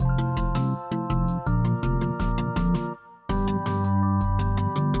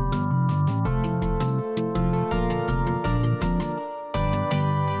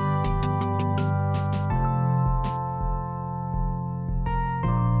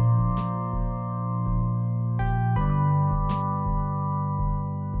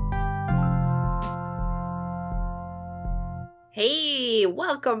Hey,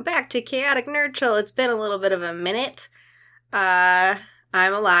 welcome back to Chaotic Nerdchill. It's been a little bit of a minute.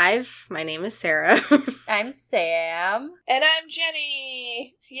 I'm alive. My name is Sarah. I'm Sam. And I'm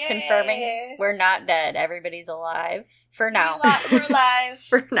Jenny. Yay. Confirming we're not dead. Everybody's alive. For now. We're alive.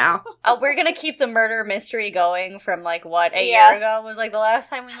 For now. We're gonna keep the murder mystery going from, a year ago was, the last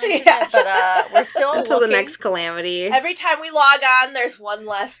time we mentioned it. But, we're still Until looking. the next calamity. Every time we log on, there's one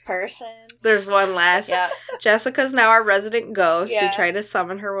less person. There's one less. Yeah. Jessica's now our resident ghost. Yeah. We try to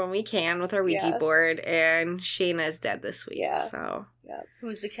summon her when we can with our Ouija Yes. board, and Shayna is dead this week, Yeah. so...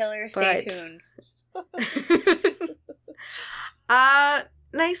 Who's the killer? Stay But- tuned.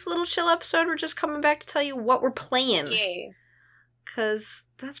 Nice little chill episode. We're just coming back to tell you what we're playing. Yay. Because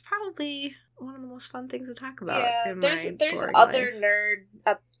that's probably one of the most fun things to talk about. Yeah, in there's my boring other life.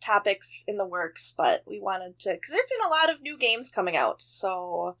 nerd topics in the works, but we wanted to, because there's been a lot of new games coming out,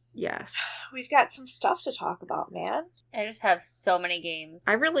 so Yes. we've got some stuff to talk about, man. I just have so many games.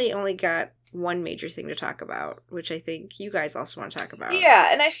 I really only got one major thing to talk about, which I think you guys also want to talk about. Yeah,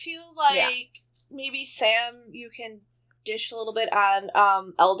 and I feel like Yeah. maybe, Sam, you can dish a little bit on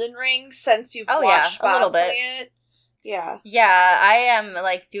Elden Ring, since you've Oh, watched yeah, a little Bob bit. play it. Yeah. Yeah, I am,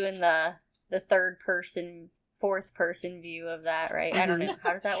 doing the third person, fourth person view of that, right? I don't know.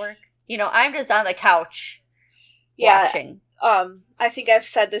 How does that work? I'm just on the couch Yeah. watching. I think I've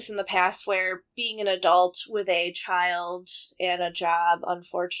said this in the past, where being an adult with a child and a job,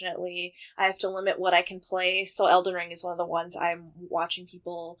 unfortunately, I have to limit what I can play. So Elden Ring is one of the ones I'm watching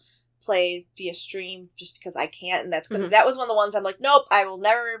people play via stream just because I can't. And that was one of the ones I'm like, nope, I will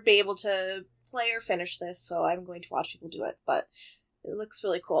never be able to play or finish this. So I'm going to watch people do it. But it looks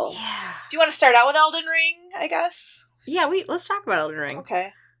really cool. Yeah. Do you want to start out with Elden Ring, I guess? Yeah, let's talk about Elden Ring.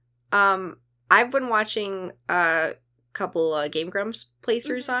 Okay. I've been watching a couple Game Grumps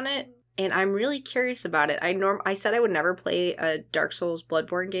playthroughs on it, and I'm really curious about it. I said I would never play a Dark Souls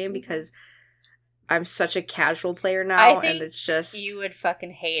Bloodborne game because I'm such a casual player now, I think and it's just... You would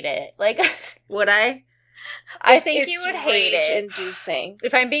fucking hate it. Would I? I think you would hate it. Rage-inducing.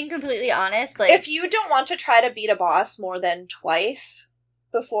 If I'm being completely honest, if you don't want to try to beat a boss more than twice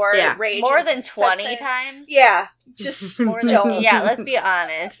before rage more than sets 20 in, times, yeah, just more than don't. yeah. Let's be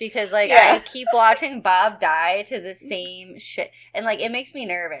honest, because Yeah. I keep watching Bob die to the same shit, and it makes me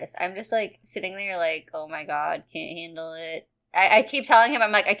nervous. I'm just sitting there, oh my god, can't handle it. I keep telling him,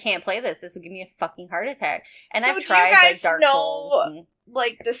 I'm like, I can't play this. This will give me a fucking heart attack. And So I've do tried you guys Dark know, Souls. And...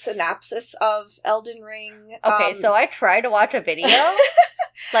 the synopsis of Elden Ring? Okay, so I tried to watch a video,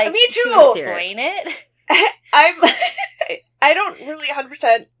 me too. to explain it. I don't really 100%.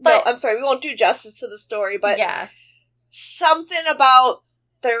 No, But- I'm sorry, we won't do justice to the story, but Yeah. something about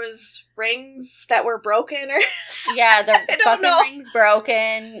there was rings that were broken or Yeah, the I don't fucking know. ring's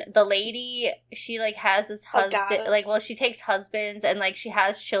broken. The lady, she has this husband. goddess. She takes husbands and she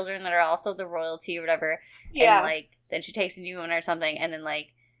has children that are also the royalty or whatever. Yeah. And then she takes a new one or something, and then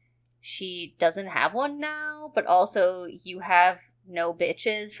she doesn't have one now. But also, you have no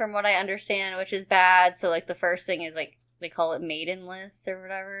bitches, from what I understand, which is bad. So the first thing is they call it maidenless or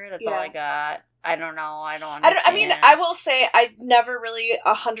whatever. That's all Yeah. I got. I don't know. I don't understand. I mean, I will say I never really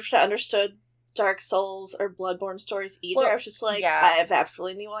 100% understood Dark Souls or Bloodborne stories either. Well, I was just I yeah. have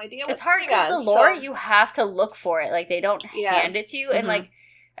absolutely no idea what's It's hard going on. because the lore, so- you have to look for it. They don't Yeah. hand it to you. And,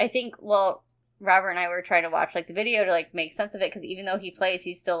 I think, Robert and I were trying to watch, the video to, make sense of it. Because even though he plays,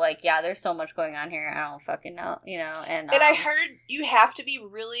 he's still yeah, there's so much going on here. I don't fucking know, And I heard you have to be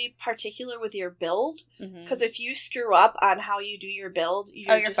really particular with your build, mhm. because if you screw up on how you do your build,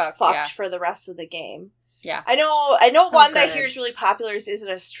 you're you're just fucked, fucked yeah. for the rest of the game. Yeah. I know one that good. here is really popular is it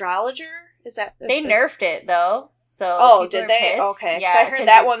Astrologer? Is that... They nerfed it, though. So Oh, people did are they? pissed. Okay, because Yeah, I heard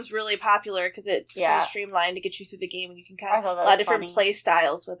that one's really popular because it's Yeah. kind of streamlined to get you through the game, and you can I kind of thought that a lot of was different funny. play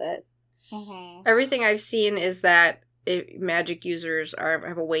styles with it. Mhm. Everything I've seen is that magic users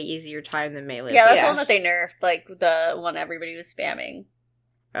have a way easier time than melee. Yeah, that's Yeah. the one that they nerfed, the one everybody was spamming.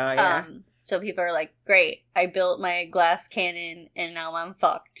 Oh, yeah. So people are great, I built my glass cannon and now I'm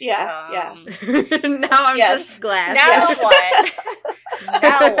fucked. Yeah, yeah. Now I'm Yes. just glad. Now Yes. what?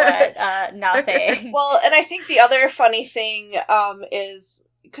 Now what? Nothing. Well, and I think the other funny thing is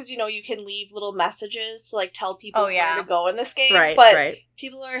because you can leave little messages to tell people Oh, yeah. where to go in this game, Right, but right.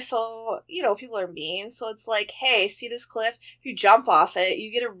 people are so people are mean, so it's hey, see this cliff? If you jump off it, you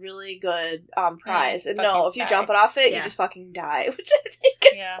get a really good prize, and no, fucking if you die. jump it off it, Yeah. you just fucking die, which I think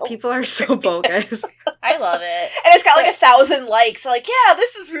is Yeah. People are so bogus. I love it. and it's got But- 1,000 likes. Yeah,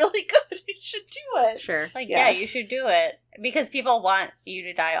 this is really good. You should do it. Sure. Yeah, Yes. you should do it because people want you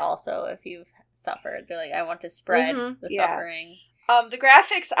to die. Also, if you've suffered, they're I want to spread Mhm. the Yeah. suffering. The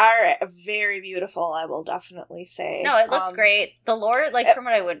graphics are very beautiful, I will definitely say. No, it looks great. The lore, like, from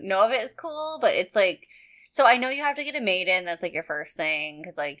what I would know of it, is cool, but it's like... So I know you have to get a maiden, that's, like, your first thing,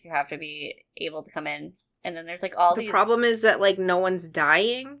 because, like, you have to be able to come in. And then there's, like, all the these... problem is that, like, no one's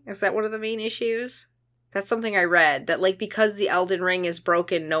dying? Is that one of the main issues? That's something I read. That, like, because the Elden Ring is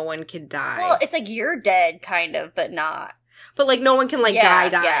broken, no one can die. Well, it's like you're dead, kind of, but not. But, like, no one can, like, die.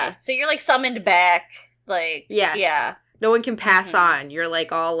 Yeah. So you're, like, summoned back, like... Yes. Yeah. No one can pass on. You're,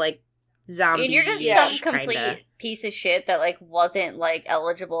 like, all, like, zombie. And you're just some complete piece of shit that, like, wasn't, like,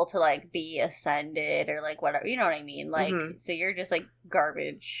 eligible to, like, be ascended or, like, whatever. You know what I mean? Like, so you're just, like,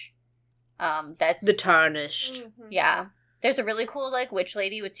 garbage. That's... The Tarnished. Mm-hmm. Yeah. There's a really cool, like, witch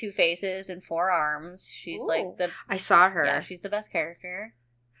lady with 2 faces and 4 arms. She's, like, the... I saw her. Yeah, she's the best character.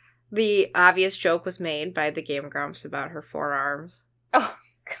 The obvious joke was made by the Game Grumps about her 4 arms. Oh,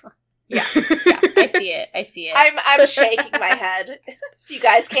 God. Yeah, I see it. I'm shaking my head. If you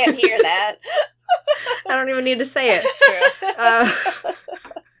guys can't hear that. I don't even need to say it.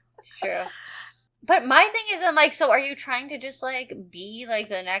 It's true. But my thing is, I'm like, so are you trying to just, like, be, like,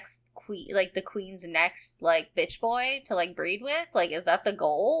 the next queen, like, the queen's next, like, bitch boy to, like, breed with? Like, is that the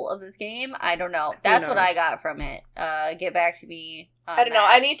goal of this game? I don't know. That's what I got from it. Get back to me. I don't know.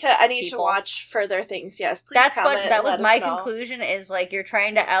 I need to watch further things. Yes, please. That was my conclusion. Is like you're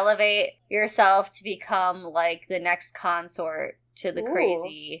trying to elevate yourself to become like the next consort to the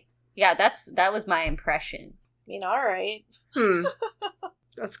crazy. Yeah, that was my impression. I mean, all right.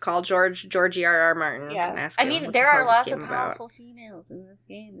 Let's call George R.R. Martin. Yeah. And ask I him mean, what there the are hell's lots this of game powerful about. females in this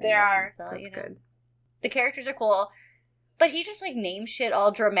game. There are. So, That's good. The characters are cool, but he just like names shit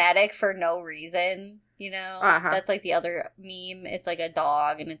all dramatic for no reason. You know, That's like the other meme. It's like a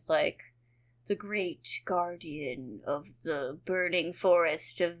dog, and it's like the great guardian of the burning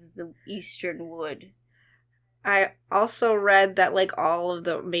forest of the eastern wood. I also read that like all of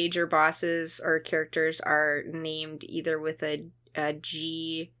the major bosses or characters are named either with a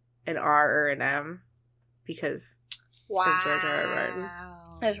G, an R, or an M because of George R. R. Martin.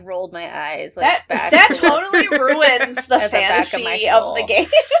 I just rolled my eyes. Like, that totally ruins the fantasy of the game.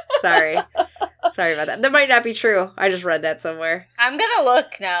 Sorry about that. That might not be true. I just read that somewhere. I'm gonna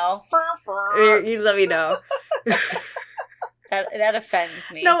look now. You let me know. That offends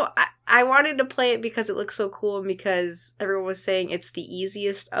me. No, I wanted to play it because it looks so cool and because everyone was saying it's the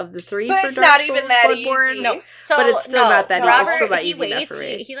easiest of the 3 but for it's Dark not Souls, even that Bloodborne. easy. No, but it's still not that easy. Robert, it's still not he easy waits, enough for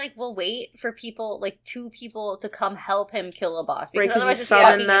me. He like will wait for people, like 2 people to come help him kill a boss. Right, because otherwise you it's summon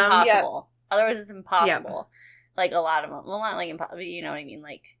fucking them. impossible. Yep. Otherwise it's impossible. Yep. Like a lot of them. Well, not like impossible, you know what I mean?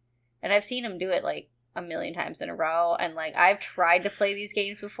 Like, and I've seen him do it like a million times in a row, and like I've tried to play these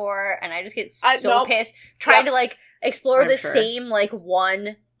games before, and I just get so pissed trying to like explore the same like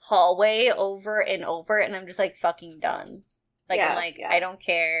one hallway over and over, and I'm just like fucking done. Like I'm like I don't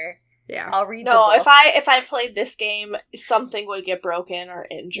care. Yeah, I'll read. No, the book. if I played this game, something would get broken or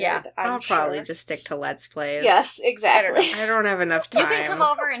injured. Yeah, I'll probably just stick to Let's Plays. Yes, exactly. I don't have enough time. You can come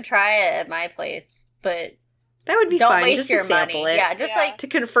over and try it at my place, but that would be don't fun. Waste just your to sample money. it. Yeah, just like to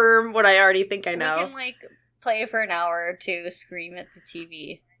confirm what I already think I know. We can like play for an hour or 2, scream at the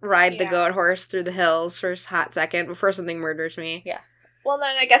TV, ride the goat horse through the hills for a hot second before something murders me. Yeah. Well,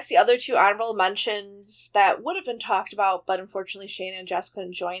 then I guess the other 2 honorable mentions that would have been talked about, but unfortunately Shane and Jess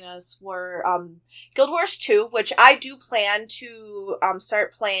couldn't join us, were Guild Wars 2, which I do plan to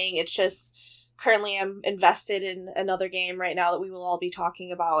start playing. It's just currently I'm invested in another game right now that we will all be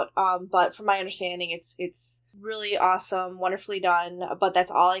talking about. But from my understanding, it's really awesome, wonderfully done. But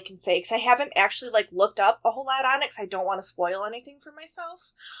that's all I can say because I haven't actually like looked up a whole lot on it because I don't want to spoil anything for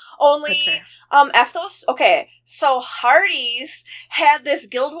myself. Only F those. Okay, so Hardee's had this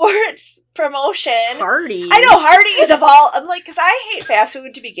Guild Wars promotion. Hardee's. I know Hardee's of all. I'm like, because I hate fast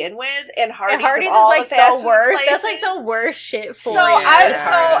food to begin with, and Hardee's of all is like the fast the worst. food places. That's like the worst shit for so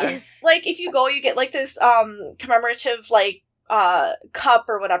you. Like if you go, you get like this commemorative like cup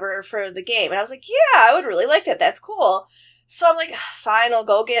or whatever for the game, and I was like, yeah, I would really like that. That's cool. So I'm like, fine, I'll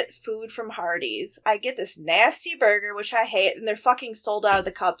go get food from Hardee's. I get this nasty burger, which I hate, and they're fucking sold out of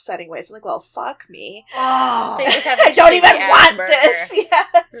the cups anyway. So I'm like, well, fuck me. Oh, so you just have I don't even want this.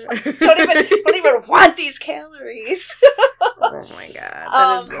 Yes, don't even want these calories. Oh my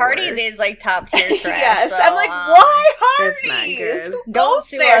god, Hardee's is like top tier trash. Yes, so, I'm like, why Hardee's? Don't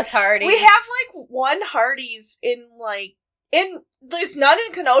sue us, Hardee's. We have like one Hardee's there's none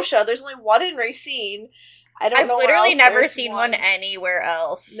in Kenosha. There's only one in Racine. I've literally never seen one anywhere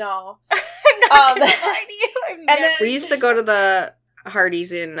else. No. I'm not gonna lie to you. We used to go to the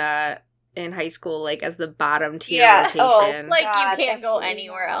Hardee's in high school, like as the bottom tier rotation. Like God, you can't go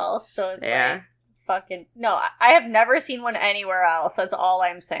anywhere else. So it's like, fucking no. I have never seen one anywhere else. That's all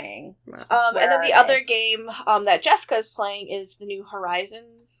I'm saying. And Where then are the they? other game that Jessica's playing is the new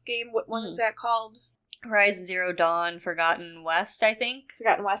Horizons game. What one is that called? Horizon Zero Dawn, Forgotten West, I think.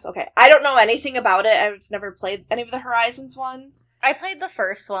 Forgotten West. Okay, I don't know anything about it. I've never played any of the Horizons ones. I played the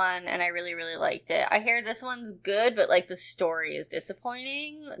first one and I really, really liked it. I hear this one's good, but like the story is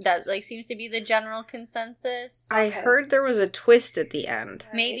disappointing. That like seems to be the general consensus. I Okay. heard there was a twist at the end.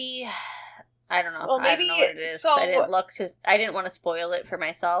 Maybe I don't know. Well, I don't maybe know what it is. so- I didn't want to spoil it for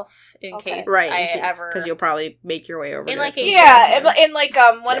myself in Okay. case Right, I ever. because you'll probably make your way over In to like it. a- Yeah, and like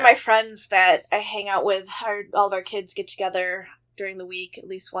one of Yeah. my friends that I hang out with, all of our kids get together during the week, at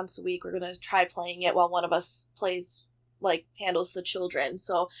least once a week. We're gonna try playing it while one of us handles the children.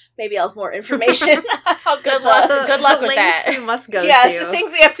 So maybe I'll have more information. How Good luck. Good luck the with lengths that. we must go Yes, to. the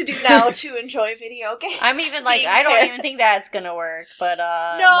things we have to do now to enjoy video games. I'm even like, being I don't even parents. think that's gonna work, but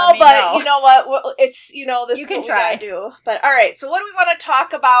No, let me but know. you know what? Well, it's this You is can what try. we gotta do. But all right, so what do we want to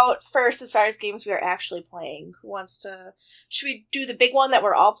talk about first, as far as games we are actually playing? Who wants to? Should we do the big one that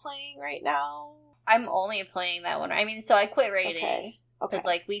we're all playing right now? I'm only playing that one. I mean, so I quit rating. Okay. Because,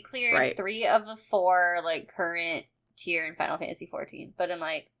 like, we cleared Right. 3 of the 4, like, current tier in Final Fantasy XIV. But I'm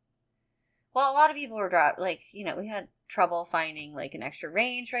like, well, a lot of people were dropped. Like, you know, we had trouble finding, like, an extra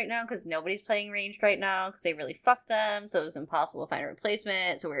range right now because nobody's playing ranged right now because they really fucked them. So it was impossible to find a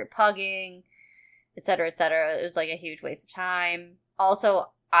replacement. So we were pugging, et cetera, et cetera. It was, like, a huge waste of time.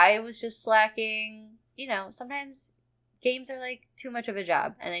 Also, I was just slacking. You know, sometimes games are, like, too much of a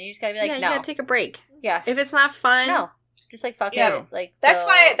job. And then you just gotta be like, yeah, you no. gotta take a break. Yeah. If it's not fun, No. Just, like, fuck Yeah. it. Like, That's so-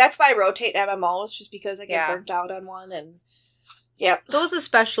 why I rotate MMOs, just because I get Yeah. burnt out on one. And yep. those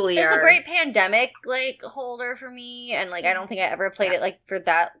especially It's are a great pandemic like holder for me, and like I don't think I ever played Yeah. it like for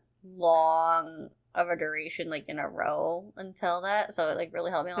that long of a duration, like in a row until that. So it like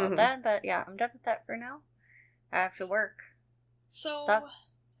really helped me a lot with Mhm. that. But yeah, I'm done with that for now. I have to work. So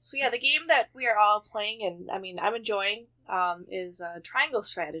Sucks. So yeah, the game that we are all playing, and I mean I'm enjoying, is Triangle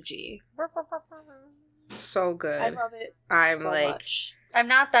Strategy. so good. I love it. I'm so like much. I'm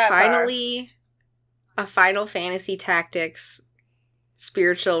not that far. finally a Final Fantasy Tactics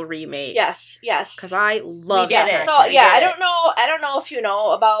spiritual remake. Yes, yes. Because I love We did that. it. So We yeah, did I don't know if you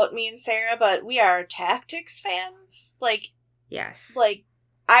know about me and Sarah, but we are Tactics fans. Like Yes.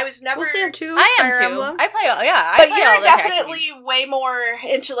 I was never. Well, Sam too. I am Fire too. Emblem. I play all. Yeah, I But play all you're the tactics definitely games. way more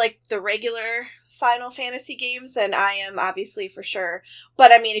into like the regular Final Fantasy games than I am, obviously, for sure.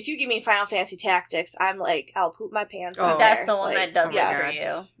 But I mean, if you give me Final Fantasy Tactics, I'm like, I'll poop my pants. Oh. in That's there. the one Like, that does yes. it for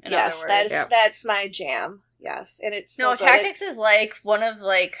you. In Yes, other that words. is Yep. that's my jam. Yes, and it's No, so good. Tactics It's- is like one of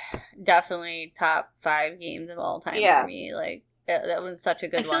like definitely top 5 games of all time Yeah. for me. Like that was such a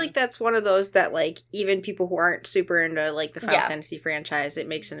good I feel one. like that's one of those that like even people who aren't super into like the Final Yeah. Fantasy franchise, it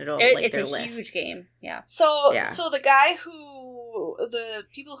makes it like it's their a list. huge game. Yeah. So Yeah. so the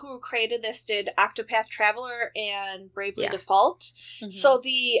people who created this did Octopath Traveler and Bravely Yeah. Default. Mhm. So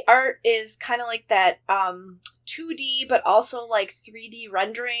the art is kind of like that 2D but also like 3D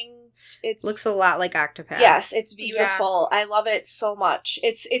rendering. It's Looks a lot like Octopath. yes, it's beautiful. I love it so much.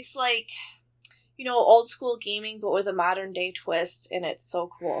 It's like, you know, old school gaming but with a modern day twist, and it's so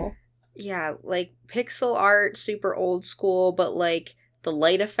cool. Yeah, like pixel art, super old school, but like the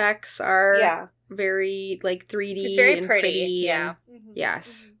light effects are Yeah. very like 3D It's very and pretty, pretty. yeah. And Mhm,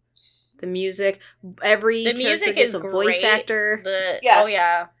 yes. mhm. The music, every The character music gets is a voice great. actor. Yes. Oh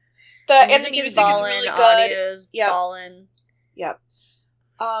yeah. And the music music is ballin', really good. audio is Yep. ballin'. Yep.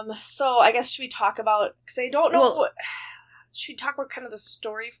 So I guess should we talk about, because I don't know, Well- should we talk about kind of the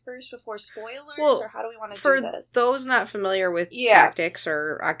story first before spoilers, Well, or how do we want to For do this? those not familiar with Yeah. Tactics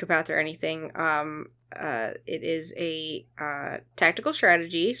or Octopath or anything, it is a tactical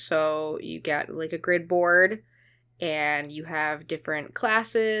strategy. So you got like a grid board, and you have different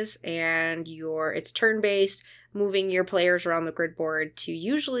classes, and it's turn based, moving your players around the grid board to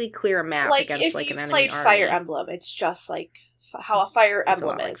usually clear a map like against if like you've an enemy played army. Fire Emblem, it's just like how a Fire It's a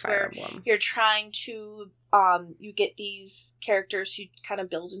lot Emblem like is, Fire where Emblem. you're trying to you get these characters who kind of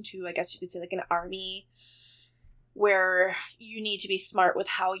build into, I guess you could say, like an army, where you need to be smart with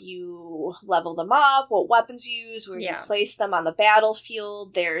how you level them up, what weapons you use, where Yeah. you place them on the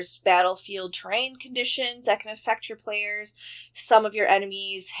battlefield. There's battlefield terrain conditions that can affect your players. Some of your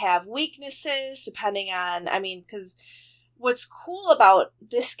enemies have weaknesses depending on, I mean, because what's cool about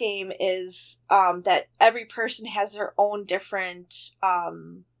this game is that every person has their own different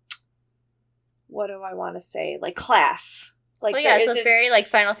what do I want to say, like class. Like, well, there so isn't... it's very, like,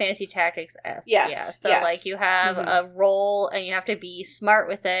 Final Fantasy Tactics-esque. Yes, Yeah, so, yes. like, you have a role, and you have to be smart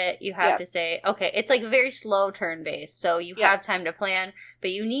with it. You have to say, okay, it's, like, very slow turn-based, so you have time to plan,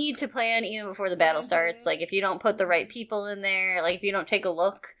 but you need to plan even before the battle starts. Like, if you don't put the right people in there, like, if you don't take a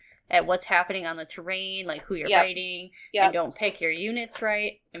look at what's happening on the terrain, like, who you're fighting, and don't pick your units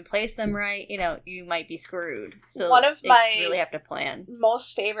right, and place them right, you know, you might be screwed. So one of my really have to plan.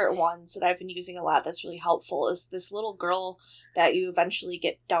 Most favorite ones that I've been using a lot that's really helpful is this little girl that you eventually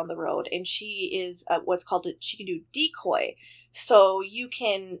get down the road, and she is she can do decoy. So you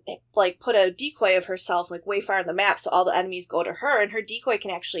can, like, put a decoy of herself, like, way far on the map, so all the enemies go to her, and her decoy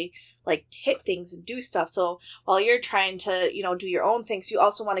can actually, like, hit things and do stuff. So while you're trying to, you know, do your own things, you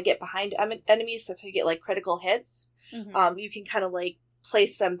also want to get behind enemies. That's how you get, like, critical hits. You can kind of, like,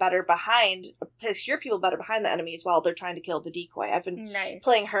 place your people better behind the enemies while they're trying to kill the decoy. I've been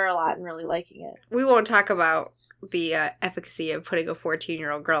playing her a lot and really liking it. We won't talk about the efficacy of putting a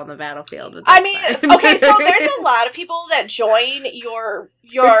 14-year-old girl on the battlefield. But I mean, okay, so there's a lot of people that join your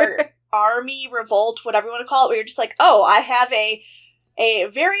army, revolt, whatever you want to call it, where you're just like, oh, I have a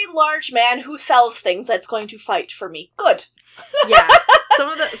very large man who sells things that's going to fight for me. Good. Yeah.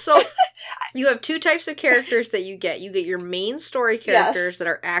 So you have two types of characters that you get. You get your main story characters that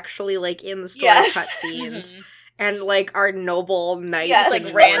are actually, like, in the story cutscenes. And, like, our noble knights, like,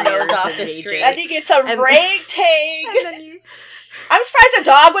 randos off the street. And you get some ragtag. I'm surprised a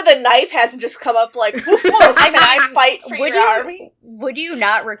dog with a knife hasn't just come up like, woof, woof, can I fight for your army? Would you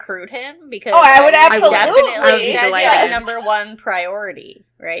not recruit him? Because I would absolutely. Definitely that's number one priority,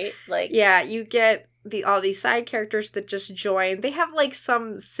 right? Like, yeah, you get all these side characters that just join. They have, like,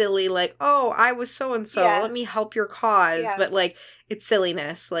 some silly, like, oh, I was so-and-so, let me help your cause. Yeah. But, like, it's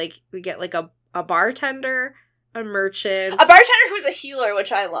silliness. Like, we get, like, a bartender, a merchant. A bartender who's a healer,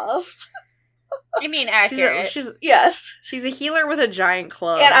 which I love. I mean, accurate. She's a healer with a giant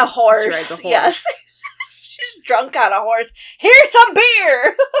club. And a horse. She rides a horse. Yes. She's drunk on a horse. Here's some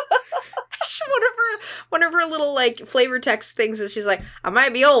beer! One of her little, like, flavor text things is she's like, I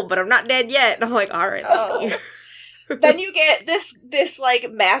might be old, but I'm not dead yet. And I'm like, all right. Then you get this like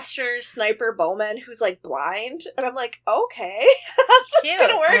master sniper bowman who's, like, blind, and I'm like, okay, how's this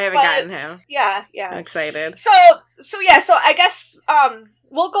gonna work? I haven't gotten him. Yeah. I'm excited. So I guess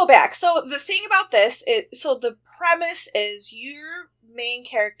we'll go back. So the thing about this is, so the premise is your main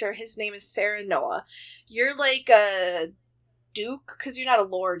character, his name is Sarah Noah. You're like a duke, because you're not a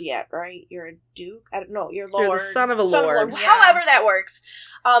lord yet, right? You're a duke? I don't know. You're lord. You're the son of a lord. Yeah. However that works.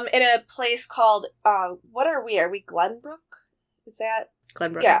 In a place called, what are we? Are we Glenbrook? Is that?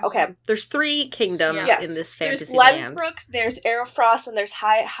 Glenbrook. Yeah, okay. There's 3 kingdoms in this fantasy land. There's Glenbrook, there's Aerofrost, and there's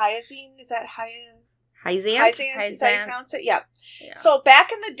Hyazine. Is that Hyazine? Hyzant? Is that how you pronounce it? Yeah. So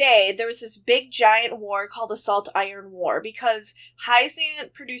back in the day, there was this big giant war called the Salt Iron War, because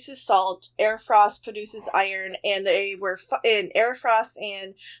Hyzant produces salt, Aerofrost produces iron, and Aerofrost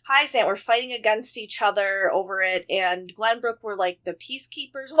and Hyzant were fighting against each other over it, and Glenbrook were like the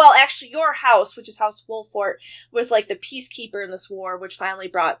peacekeepers. Well, actually, your house, which is House Wolfort, was like the peacekeeper in this war, which finally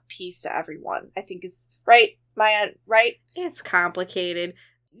brought peace to everyone. I think is right, Maya, right? It's complicated.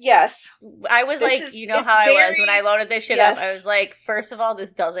 Yes. I was like, you know how I was when I loaded this shit up? I was like, first of all,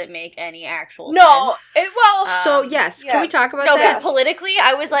 this doesn't make any actual sense. So, yes. Can we talk about that? No, because politically,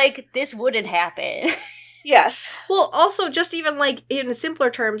 I was like, this wouldn't happen. Yes. Well, also, just even, like, in simpler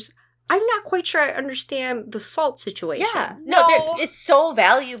terms, I'm not quite sure I understand the salt situation. Yeah. No, it's so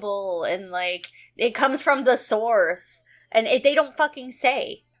valuable, and, like, it comes from the source, and they don't fucking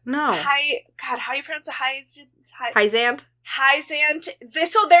say. No. How do you pronounce it? Hyzant? Hyzant.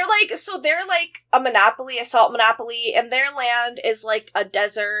 They're like a monopoly, a salt monopoly, and their land is like a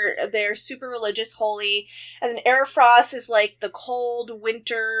desert. They're super religious, holy, and then Aerofrost is like the cold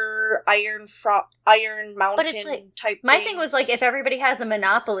winter iron mountain type. My thing was like, if everybody has a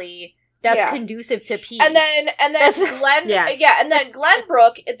monopoly, that's conducive to peace. And then and then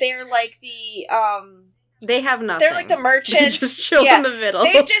Glenbrook, they're like the They have nothing. They're like the merchants. They just chill in the middle.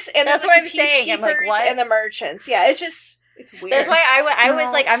 They just and that's like what I'm the saying. I'm like, what? And the merchants. Yeah, it's weird. That's why I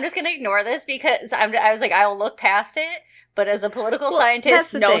was like, I'm just gonna ignore this because I was like, I will look past it. But as a political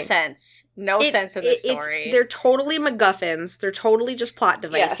scientist, no sense in the story. They're totally MacGuffins. They're totally just plot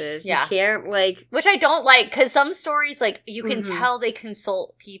devices. Yes. You can't, like... Which I don't like, because some stories, like, you can tell they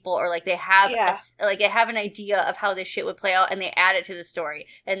consult people, or, like, they have they have an idea of how this shit would play out, and they add it to the story.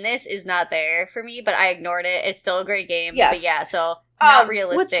 And this is not there for me, but I ignored it. It's still a great game. Yes. But yeah, so, not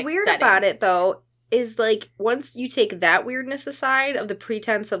realistic What's weird about it, though, is, like, once you take that weirdness aside of the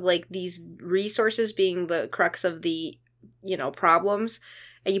pretense of, like, these resources being the crux of the... problems,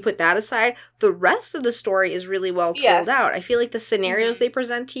 and you put that aside, the rest of the story is really well told Yes. out. I feel like the scenarios they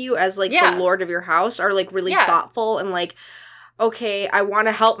present to you as, like, Yeah. the lord of your house are, like, really Yeah. thoughtful and, like, okay, I want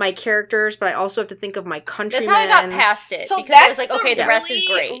to help my characters, but I also have to think of my countrymen. That's how I got past it. So because I was that's like, okay, the rest is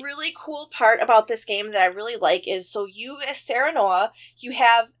really, great. really cool part about this game that I really like is, so you as Sarah Noah, you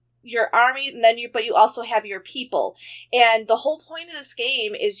have your army, and then but you also have your people. And the whole point of this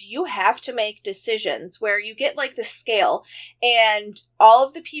game is you have to make decisions where you get, like, the scale, and all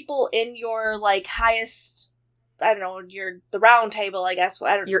of the people in your, like, highest, I don't know, the round table, I guess,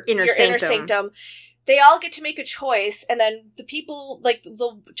 Your inner sanctum. They all get to make a choice, and then the people, like,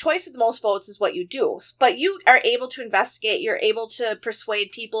 the choice with the most votes is what you do. But you are able to investigate, you're able to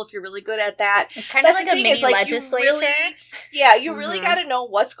persuade people if you're really good at that. It's kind of That's like the a thing, mini is, like, legislature. You really Mhm. gotta know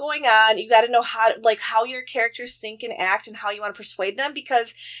what's going on. You gotta know how your characters think and act and how you want to persuade them,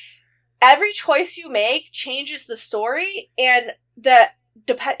 because every choice you make changes the story, and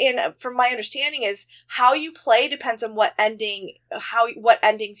from my understanding is how you play depends on what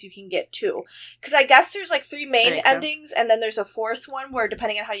endings you can get to. Because I guess there's, like, 3 main makes endings, and then there's a 4th one where,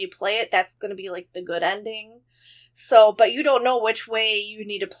 depending on how you play it, that's going to be, like, the good ending. So, but you don't know which way you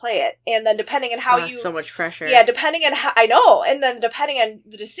need to play it, and then depending on how Wow, so much pressure. yeah, depending on how, I know, and then depending on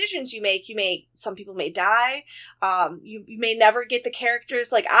the decisions you make, some people may die, you may never get the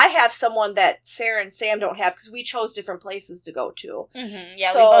characters. Like, I have someone that Sarah and Sam don't have, because we chose different places to go to. Mm-hmm.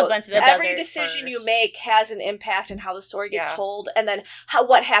 Yeah, So we both went to the every desert decision you first. make has an impact on how the story gets Yeah. told, and then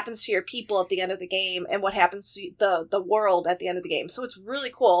what happens to your people at the end of the game, and what happens to the world at the end of the game. So it's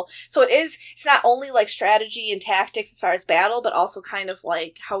really cool. So it's not only, like, strategy and tactics as far as battle, but also kind of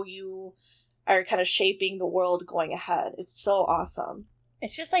like how you are kind of shaping the world going ahead. It's so awesome.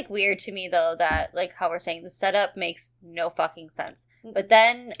 It's just, like, weird to me, though, that, like, how we're saying the setup makes no fucking sense. But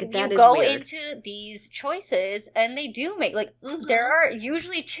then That you is go weird. into these choices, and they do make, like, Mhm. there are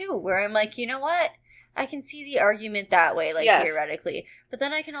usually 2 where I'm like, you know what? I can see the argument that way, like, Yes. theoretically. But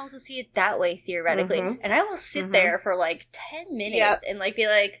then I can also see it that way, theoretically. Mhm. And I will sit Mhm. there for, like, 10 minutes Yep. and, like, be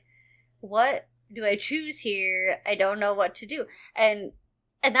like, what do I choose here? I don't know what to do. And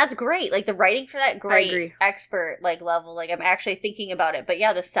that's great. Like, the writing for that, great. agree. Expert, like, level. Like, I'm actually thinking about it. But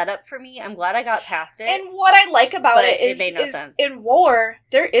yeah, the setup for me, I'm glad I got past it. And what I like about But it it is, made no sense. in war,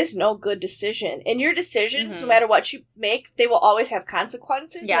 there is no good decision. And your decisions, Mhm. no matter what you make, they will always have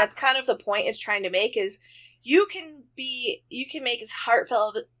consequences. Yeah. And that's kind of the point it's trying to make, is you can make as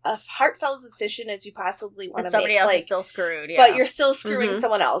heartfelt a decision as you possibly want and to somebody make. else Like, is still screwed, yeah. but you're still screwing Mhm.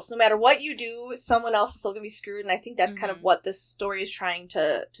 someone else. No matter what you do, someone else is still going to be screwed. And I think that's kind of Mhm. what this story is trying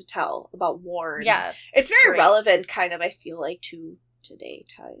to tell about war. And Yeah. it's very Great. relevant, kind of, I feel like, to today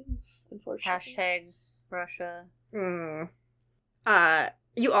times, unfortunately. Hashtag Russia. Mm.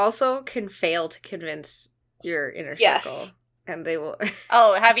 You also can fail to convince your inner Yes. circle, and they will.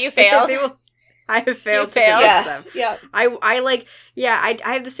 Oh, have you failed? they will. I have failed You to failed? convince Yeah, them. yeah.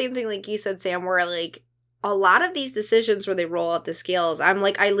 I have the same thing like you said, Sam, where, like, a lot of these decisions where they roll out the scales, I'm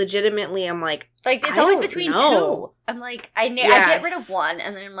like, I legitimately am like, Like, it's I always don't between know. 2. I'm like, I get rid Yes. of one,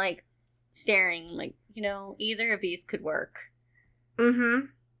 and then I'm like, staring, like, you know, either of these could work.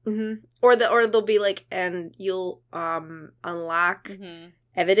 or they'll be like, and you'll unlock Mm-hmm.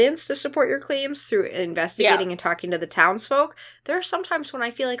 evidence to support your claims through investigating and talking to the townsfolk. There are some times when I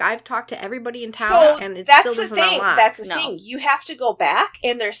feel like I've talked to everybody in town So and it that's still the doesn't thing. unlock. That's the No. thing. You have to go back,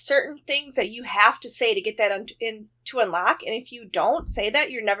 and there's certain things that you have to say to get that to unlock. And if you don't say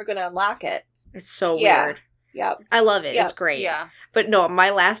that, you're never going to unlock it. It's so Yeah. weird. Yep. I love it. Yeah. It's great. Yeah. But no, my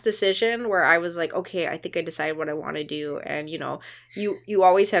last decision where I was like, okay, I think I decided what I want to do. And, you know, you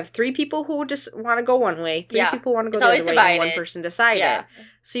always have 3 people who just want to go one way, 3 Yeah. people want to go It's the always other way, and one divided. person decided. Yeah.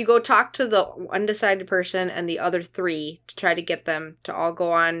 So you go talk to the undecided person and the other 3 to try to get them to all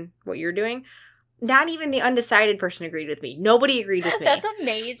go on what you're doing. Not even the undecided person agreed with me. Nobody agreed with me. That's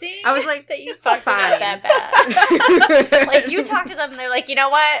amazing. I was like, that you fucked fine. up that bad. Like, you talk to them, and they're like, you know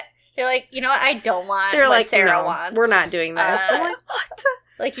what? They're like, you know what? I don't want They're what like, Sarah no, wants. we're not doing this. I'm like, what the?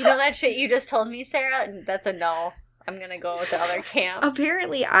 Like, you know that shit you just told me, Sarah? That's a no. I'm gonna go with the other camp.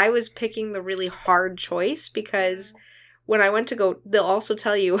 Apparently, I was picking the really hard choice because when I went to go, they'll also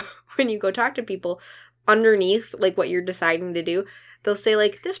tell you when you go talk to people underneath, like, what you're deciding to do, they'll say,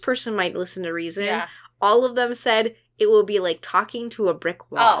 like, this person might listen to reason. Yeah. All of them said it will be like talking to a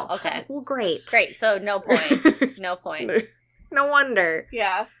brick wall. Oh, okay. Well, great. Great. So, no point. No point. No wonder.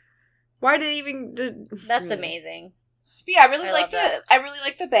 Yeah. Why did it even... That's amazing. But yeah, I really I love that. I really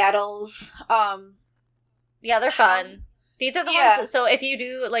like the battles. Yeah, they're fun. These are the Yeah. ones. So if you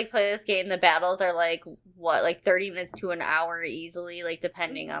do like play this game, the battles are like what, like 30 minutes to an hour easily, like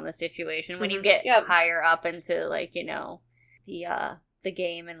depending on the situation. When you get Yep. higher up into like, you know, the the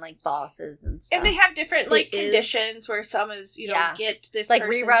game and like bosses and stuff. And they have different like It is- conditions where some is, you know, Yeah. get this like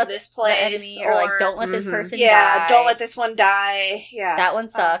person reroute to this the place, enemy, or like don't let this Mhm. person yeah, die. don't let this one die. Yeah, That one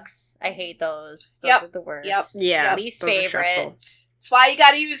sucks. I hate those. Those Yep. are the worst. Yep. Yeah, Least those are favorite. stressful. That's why you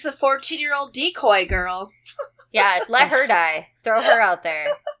got to use the 14-year-old decoy girl. Yeah, let her die. Throw her out there.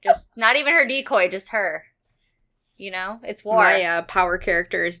 Just not even her decoy, just her. You know, it's war. My power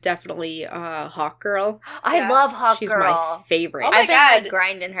character is definitely Hawk Girl. I Yeah. love Hawk She's Girl. my favorite. Oh my I've been God. like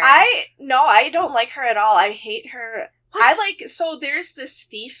grinding her. I don't like her at all. I hate her. What? I like, so there's this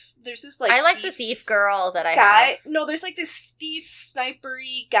thief. There's this like I like the thief girl that I guy. have. No, there's like this thief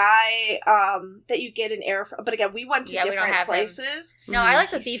snipery guy that you get an air from. But again, we went to Yeah, we don't different have him. places. No, I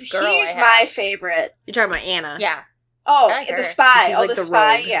like the thief girl. He's I my have. favorite. You're talking about Anna. Yeah. Oh, I like her. the spy. She's Oh, like the the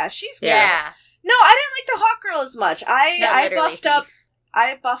spy. rogue. Yeah, she's good. Yeah. No, I didn't like the Hawk Girl as much. Not I literally buffed up. thief.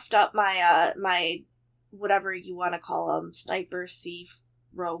 I buffed up my my whatever you want to call him, sniper, thief,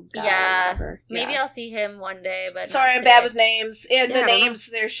 rogue guy. Yeah. Whatever. Maybe Yeah. I'll see him one day, but Sorry, not I'm bad today. with names. And Yeah, I the don't know.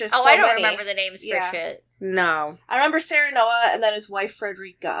 names, there's just Oh, so I don't many. remember the names Yeah. for shit. No. I remember Sarah Noah and then his wife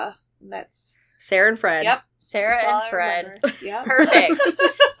Frederica. And that's Sarah and Fred. Yep. Sarah that's all and I Fred. remember. Yep. Perfect.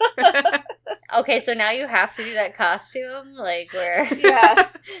 Okay, so now you have to do that costume, like where Yeah.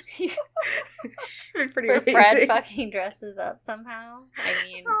 Pretty where amazing. Fred fucking dresses up somehow. I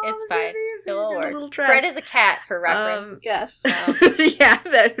mean, Oh, it's that'd fine. be amazing. It will In a work. little dress. Fred is a cat for reference. Yes. Yeah,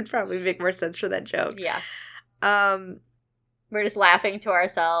 that would probably make more sense for that joke. Yeah. Um, We're just laughing to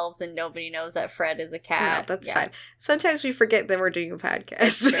ourselves and nobody knows that Fred is a no, cat. that's Yeah. fine. Sometimes we forget that we're doing a podcast.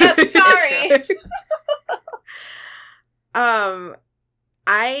 It's true. Yep, sorry.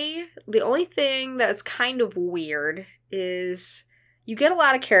 The only thing that's kind of weird is you get a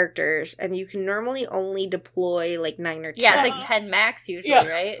lot of characters and you can normally only deploy like 9 or 10. Yeah, it's like 10 max usually, Yeah.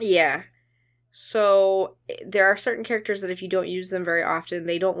 right? Yeah. So there are certain characters that if you don't use them very often,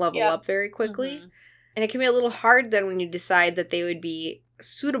 they don't level Yep. up very quickly. Mhm. And it can be a little hard then when you decide that they would be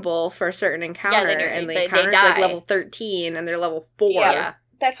suitable for a certain encounter then and the they encounter's like die. level 13 and they're level 4. Yeah.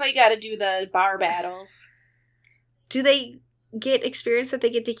 That's why you got to do the bar battles. Do they get experience that they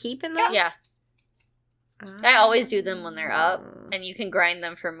get to keep in those? Yeah. I always do them when they're up, and you can grind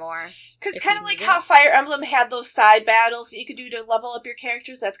them for more. Because If kind you of like need how it. Fire Emblem had those side battles that you could do to level up your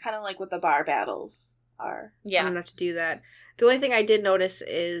characters, that's kind of like what the bar battles are. I'm Yeah. gonna have to do that. The only thing I did notice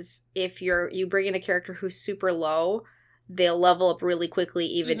is if you bring in a character who's super low, they'll level up really quickly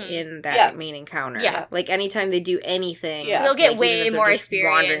even Mhm. in that Yeah. main encounter. Yeah. Like anytime they do anything, Yeah. They'll get like, even way if they're more just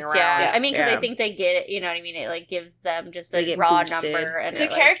wandering experience. around. Yeah. I mean, because Yeah. I think they get it, you know what I mean? It like gives them just They a get raw boosted. number. And The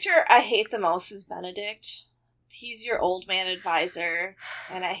it, like, character I hate the most is Benedict. He's your old man advisor,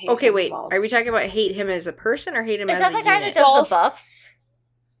 and I hate Okay, him wait. the most. Are we talking about hate him as a person or hate him Is as that a the guy unit? that does Both. the buffs?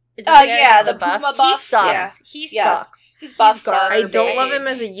 Is that the guy yeah, that does the Puma buffs, He sucks. yeah. He Yes. sucks. His buff He's sucks. I garbage. don't love him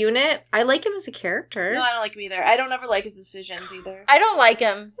as a unit. I like him as a character. No, I don't like him either. I don't ever like his decisions either. I don't like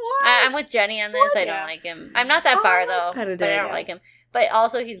him. What? I'm with Jenny on this. I don't Yeah. like him. I'm not that Oh, I far like though, Benedict. but I don't Yeah. like him. But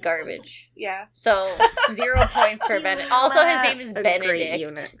also, he's garbage. Yeah. So 0 points for He's Benedict. Also, his not name is a great Benedict.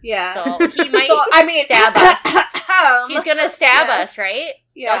 unit. Yeah. So he might So, I mean, stab us. us. He's gonna stab Yes. us, right?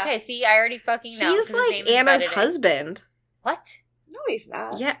 Yeah. Okay. See, I already fucking know. 'cause He's his name like is Anna's Benedict. husband. What? No, he's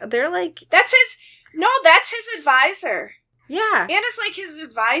not. Yeah, they're like, That's his. No, that's his advisor. yeah. Anna's like his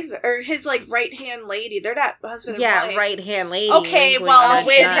advisor, or his like right hand lady. They're not husband and Yeah, wife. right hand lady. Okay, wink, well, wink,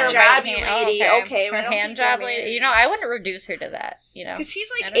 with nudge, her nudge. job- jobby hand- lady. Okay, we her don't hand think they're job lady. married. You know, I wouldn't reduce her to that. You know, Because he's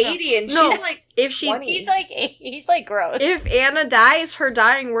I like don't know. 80 and No. she's like If she 20. he's like gross. If Anna dies, her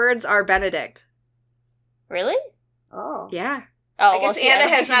dying words are Benedict. Really? Oh. Yeah. Oh, I well, guess see, I Anna don't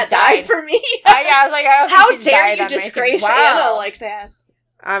think has she's not died for me. I was like, I don't How think she's dare died you on my team. disgrace Wow. Anna like that?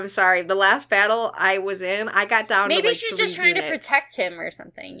 I'm sorry. The last battle I was in, I got down to Maybe like she's 3 just trying units. to protect him or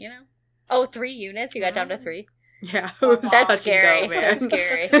something, you know? Oh, 3 units? You got down to 3? Yeah, it was That's touch scary. and go, man. That's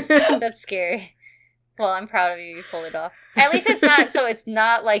scary. That's scary. Well, I'm proud of you. You pulled it off. At least it's not, so it's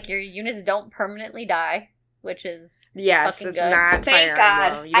not like your units don't permanently die, which is Yes, fucking it's good. not Thank Fire God.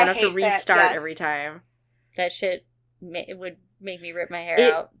 Emblem. You don't I have to hate that, restart yes. every time. that shit. It would make me rip my hair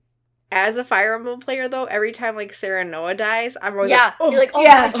It- out. As a Fire Emblem player, though, every time like Sarah Noah dies, I'm always Yeah, like, oh, you're like, oh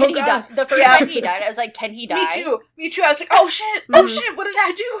yeah, God, can oh he God. die? The first Yeah. time he died, I was like, can he die? Me too. Me too. I was like, oh shit. Oh Mhm. shit. What did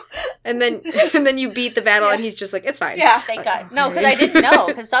I do? and then you beat the battle, Yeah. and he's just like, it's fine. Yeah. Thank Like, God. No, because I didn't know.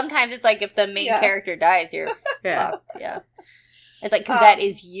 Because sometimes it's like if the main Yeah. character dies, you're Yeah. fucked. Yeah. It's like, because that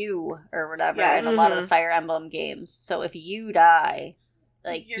is you or whatever Yes. in a lot of Mhm. the Fire Emblem games. So if you die,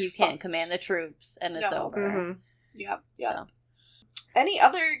 like, You're you can't fucked. command the troops and it's No. over. Mhm. Yep. Yep. So. Any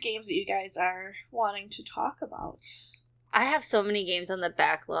other games that you guys are wanting to talk about? I have so many games on the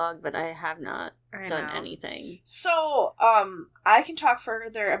backlog, but I have not done know. anything. So, I can talk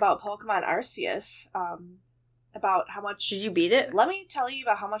further about Pokemon Arceus, about how much... Did you beat it? Let me tell you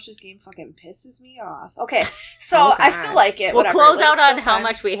about how much this game fucking pisses me off. Okay, so I still like it. We'll whatever. close Like, out it's so on how fun.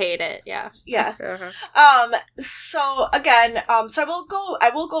 much we hate it. Yeah. Yeah. Uh-huh. So again, so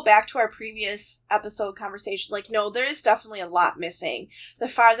I will go back to our previous episode conversation. Like, no, there is definitely a lot missing. The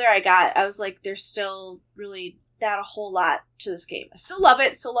farther I got, I was like, there's still really not a whole lot to this game. I still love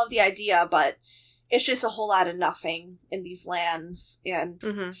it, still love the idea, but it's just a whole lot of nothing in these lands.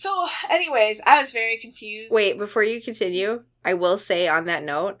 And so, anyways, I was very confused. Wait, before you continue, I will say on that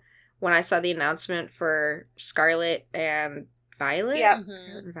note, when I saw the announcement for Scarlet and Violet? Yeah.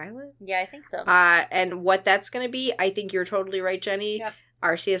 Scarlet and Violet? Yeah, I think so. And what that's going to be, I think you're totally right, Jenny. Yep.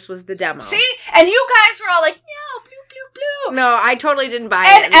 Arceus was the demo. See? And you guys were all like, no, blue, blue, blue. No, I totally didn't buy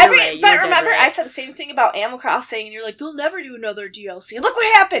it. And You're right. You but were remember, dead right. I said the same thing about Animal Crossing, and you're like, they'll never do another DLC. And look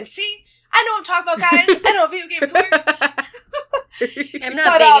what happened. See? I know what I'm talking about, guys. I know video games work. I'm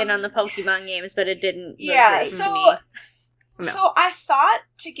not big in on the Pokemon games, but it didn't look great to me. No. So I thought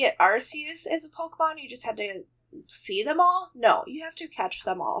to get Arceus as a Pokemon, you just had to see them all. No, you have to catch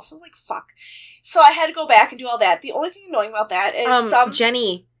them all. So I was like, fuck. So I had to go back and do all that. The only thing annoying about that is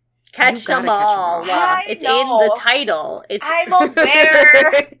Jenny. Catch them all. It's know. in the title. I'm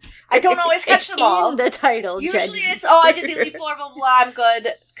aware. I don't always catch them all. In the title, Usually Jenny. it's, I did the Elite Four, blah, blah, blah, I'm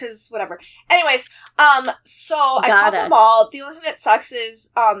good, because whatever. Anyways, so I caught them all. The only thing that sucks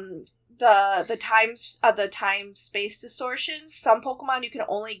is, the time space distortions. Some Pokemon you can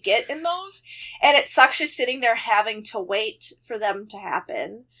only get in those, and it sucks just sitting there having to wait for them to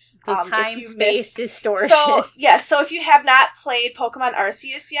happen. The time-space distortion. So, yeah, so if you have not played Pokemon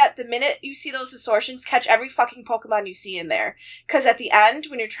Arceus yet, the minute you see those distortions, catch every fucking Pokemon you see in there. Because at the end,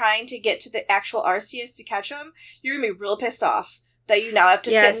 when you're trying to get to the actual Arceus to catch them, you're going to be real pissed off that you now have to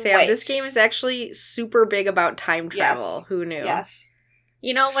sit and Sam, wait. this game is actually super big about time travel. Yes. Who knew? Yes.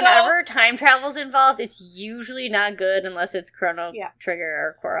 You know, whenever time travel's involved, it's usually not good unless it's Chrono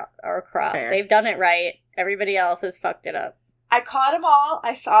Trigger or Cross. Fair. They've done it right. Everybody else has fucked it up. I caught them all.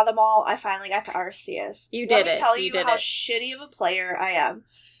 I saw them all. I finally got to Arceus. You did Let me it. tell you how shitty of a player I am.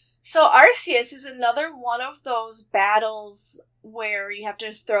 So Arceus is another one of those battles where you have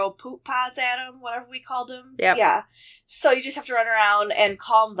to throw poop pods at them, whatever we called them. Yep. Yeah. So you just have to run around and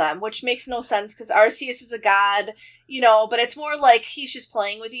calm them, which makes no sense because Arceus is a god, but it's more like he's just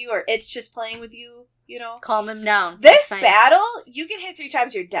playing with you or it's just playing with you, Calm him down. This battle, you get hit 3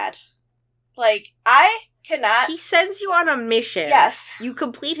 times, you're dead. Like, I cannot... He sends you on a mission. Yes. You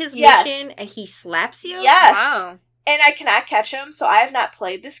complete his Yes. mission and he slaps you? Yes. Wow. And I cannot catch him, so I have not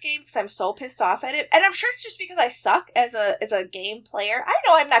played this game because I'm so pissed off at it. And I'm sure it's just because I suck as a game player. I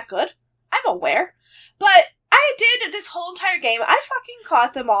know I'm not good. I'm aware. But I did this whole entire game. I fucking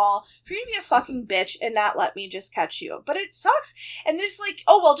caught them all for you to be a fucking bitch and not let me just catch you. But it sucks. And there's like,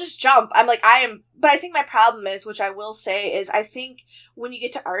 oh, well, just jump. I'm like, but I think my problem is, which I will say, is I think when you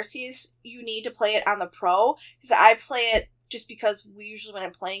get to Arceus, you need to play it on the Pro. Because I play it just because we usually, when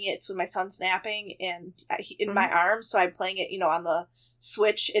I'm playing it, it's when my son's napping and in my arms. So I'm playing it, on the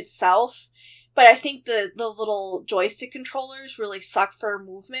Switch itself. But I think the little joystick controllers really suck for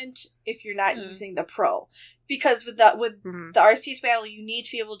movement if you're not using the Pro. Because with the Arceus battle, you need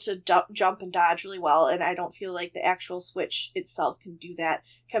to be able to jump and dodge really well, and I don't feel like the actual Switch itself can do that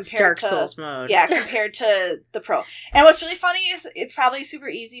compared to Dark Souls mode. Yeah, compared to the Pro. And what's really funny is it's probably a super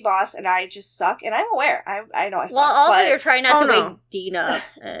easy boss, and I just suck, and I'm aware. I know I suck. Well, also but, you're trying not to wake Dean up,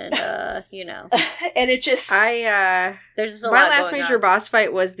 and and it just there's just a my lot last going major on. boss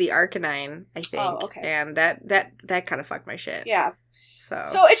fight was the Arcanine, I think. Oh, okay. And that kind of fucked my shit. yeah.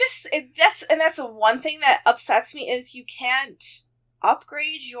 So That's the one thing that upsets me is you can't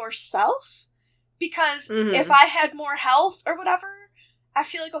upgrade yourself because if I had more health or whatever, I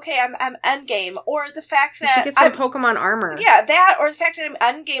feel like okay, I'm endgame, or the fact that you should get some Pokemon armor. Yeah, that or the fact that I'm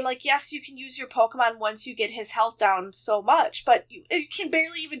endgame. Like yes, you can use your Pokemon once you get his health down so much, but you can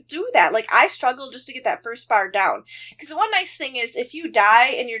barely even do that. Like I struggle just to get that first bar down because the one nice thing is if you die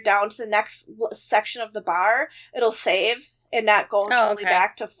and you're down to the next section of the bar, it'll save. And not go totally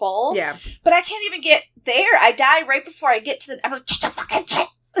back to full. Yeah. But I can't even get there. I die right before I get to the... I was just a fucking shit.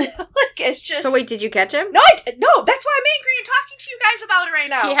 Like, it's just... So wait, did you catch him? No, no, that's why I'm angry and talking to you guys about it right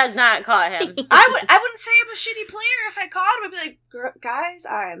now. She has not caught him. I wouldn't say I'm a shitty player if I caught him. I'd be like, guys,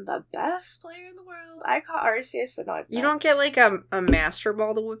 I am the best player in the world. I caught Arceus, but no, I've You don't get like a Master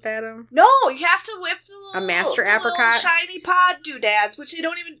Ball to whip at him? No, you have to whip the little... A Master the little Apricot? shiny pod doodads, which they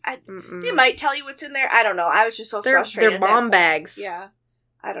don't even... They might tell you what's in there. I don't know. I was just so frustrated. They're bomb bags. Yeah.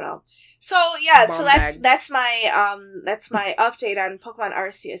 I don't know. So yeah, so Bomb that's my update on Pokemon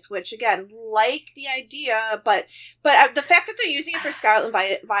Arceus, which again, like the idea, but the fact that they're using it for Scarlet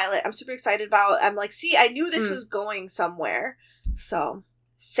and Violet, I'm super excited about. I'm like, see, I knew this was going somewhere. So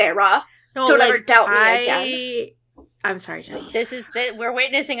Sarah, don't ever doubt me again. I'm sorry, Jenny. We're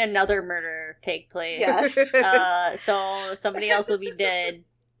witnessing another murder take place. Yes. So somebody else will be dead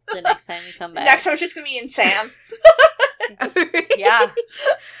the next time we come back. Next time it's just gonna be in Sam. Yeah.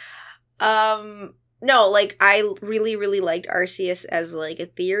 No, like, I really, really liked Arceus as, like, a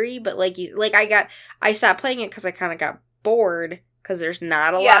theory, but, like, I stopped playing it because I kind of got bored, because there's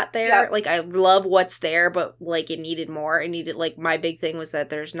not a lot there. Yeah. Like, I love what's there, but, like, it needed more. It needed, like, my big thing was that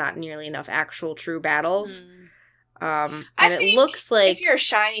there's not nearly enough actual true battles. And it looks like... if you're a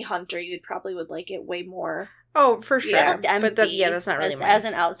shiny hunter, you probably would like it way more. Oh, for sure. It looked empty. But that's not really as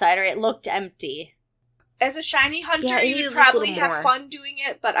an outsider, it looked empty. As a shiny hunter, you'd probably have fun doing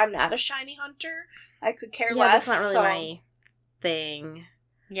it, but I'm not a shiny hunter. I could care less. That's not really my thing.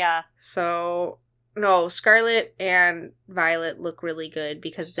 Yeah. So, no, Scarlet and Violet look really good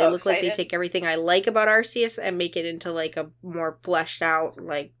because they look like they take everything I like about Arceus and make it into, like, a more fleshed out,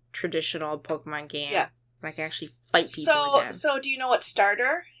 like, traditional Pokemon game. Yeah. And I can actually fight people again. So, do you know what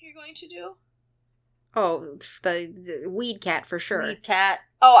starter you're going to do? Oh, the Weed Cat for sure. Weed Cat.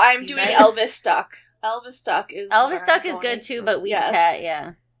 Oh, I'm doing Elvis Duck. Elvis Duck is good too, but Weed Cat,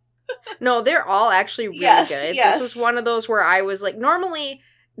 yeah. No, they're all actually really good. Yes. This was one of those where I was like, normally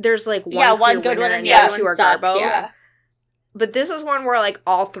there's like one good winner and the other two are Garbo. Yeah. But this is one where, like,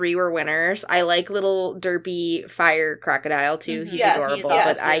 all three were winners. I like little derpy fire crocodile, too. He's adorable,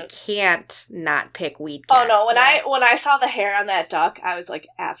 but I can't not pick Weed Cat. Oh, no. When I saw the hair on that duck, I was like,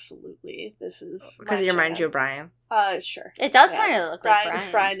 absolutely, this is... Because it reminds you of Brian. Sure. It does kind of look like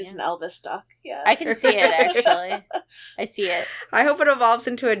Brian. Brian is an Elvis duck, yes. I can see it, actually. I see it. I hope it evolves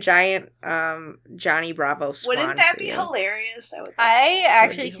into a giant Johnny Bravo swan. Wouldn't that be hilarious? I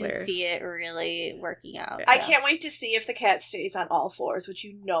actually can see it really working out. I can't wait to see if the cat stays on all fours, which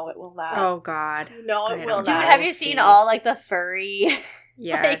you know it will not. Oh, God. You know it will not. Dude, have you seen all, like, the furry...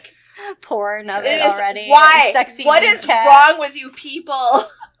 Yes. Like, porn of it already? Why? Sexy what is cat. wrong with you people?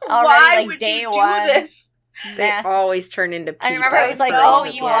 Why like, would you do this? They always turn into people. I remember it was like, oh,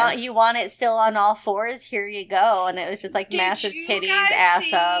 you want it still on all fours? Here you go. And it was just like massive titties,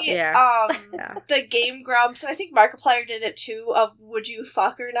 ass up. Yeah. The Game Grumps, I think Markiplier did it too, of would you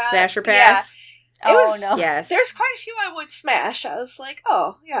fuck or not? Smash or pass? Yeah. No. Yes. There's quite a few I would smash. I was like,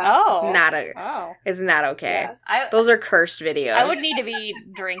 oh, yeah. Oh. It's not okay. Yeah. Those are cursed videos. I would need to be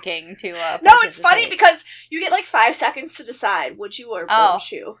drinking to No, it's funny because you get like 5 seconds to decide would you or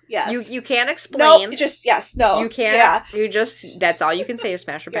won't you. Yes. You can't explain. No, no. You can't. Yeah. You just, that's all you can say is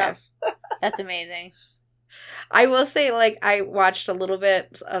smash or pass. That's amazing. I will say, like, I watched a little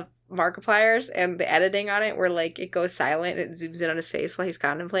bit of Markiplier's and the editing on it where, like, it goes silent and it zooms in on his face while he's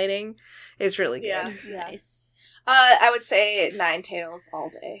contemplating. It's really good. Yeah. Nice. I would say Ninetales all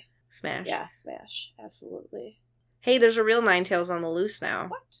day. Smash. Yeah, smash. Absolutely. Hey, there's a real Ninetales on the loose now.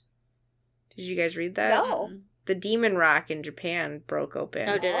 What? Did you guys read that? No. The Demon Rock in Japan broke open.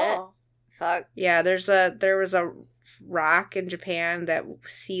 Oh, did it? Fuck. Yeah, there was a rock in Japan that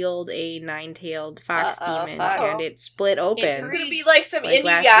sealed a nine-tailed fox demon, and it split open. It's gonna be like some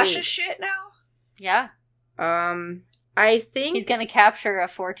Inuyasha shit now? Yeah. I think... he's gonna capture a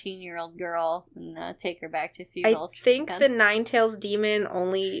 14-year-old girl and take her back to feudal I think the Ninetales demon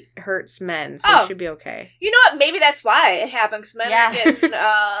only hurts men, so it should be okay. You know what? Maybe that's why it happens. Men are getting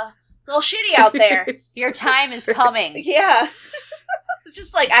a little shitty out there. Your time is coming. Yeah. It's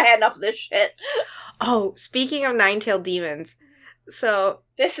just like, I had enough of this shit. Oh, speaking of Ninetailed demons, so...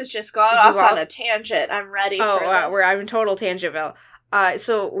 this has just gone off on a tangent. I'm ready for this. Oh, I'm in total tangentville.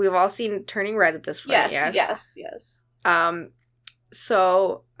 So we've all seen Turning Red at this point, yes? Yes.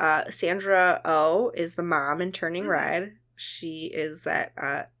 So Sandra Oh is the mom in Turning Red. She is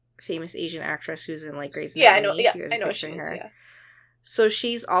that famous Asian actress who's in, like, Grey's Anatomy. I know she is, yeah. So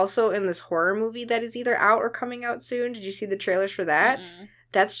she's also in this horror movie that is either out or coming out soon. Did you see the trailers for that? Mm-hmm.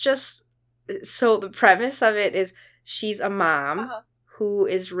 That's just... so the premise of it is she's a mom who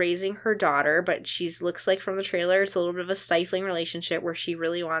is raising her daughter, but looks like from the trailer, it's a little bit of a stifling relationship where she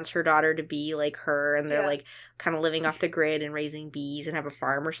really wants her daughter to be like her, and they're like kind of living off the grid and raising bees and have a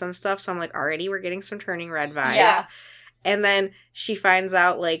farm or some stuff. So I'm like, already we're getting some Turning Red vibes. Yeah. And then she finds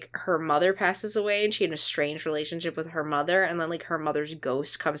out, like, her mother passes away and she had a strange relationship with her mother. And then, like, her mother's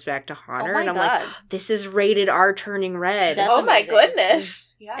ghost comes back to haunt her. And I'm like, this is rated R Turning Red. That's my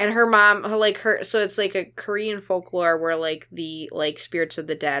goodness. Yeah. And her mom, so it's like a Korean folklore where, like, the, like, spirits of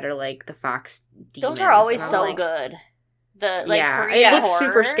the dead are, like, the fox demons. Those are always so good. the like Yeah, Korean it looks horror,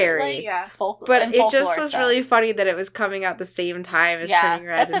 super scary. like, Yeah. But and it just folklore was stuff. really funny that it was coming out the same time as Yeah, Turning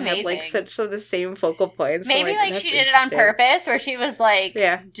Red that's and had like amazing. such some of the same focal points. So, Maybe like that's she did it on interesting. purpose, where she was like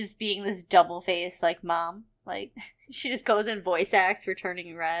Yeah. just being this double face like mom. Like she just goes and voice acts for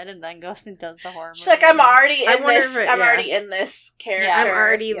Turning Red, and then goes and does the horror. She's like, I'm already I in wonder this. if it- I'm yeah. already in this character. Yeah. I'm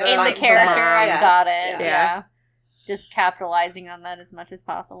already Yeah. in the mindset. character. I've Yeah. got it. Yeah. Yeah. Just capitalizing on that as much as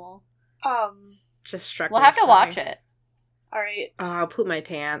possible. Just struck We'll me have as to watch funny. it. All right. Oh, I'll poop my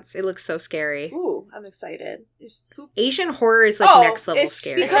pants. It looks so scary. Ooh, I'm excited. Asian horror is like Oh, next level it's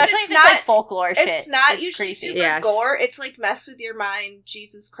scary. because Especially it's if it's like not- folklore shit. It's not usually creepy. super Yes. gore. It's like mess with your mind.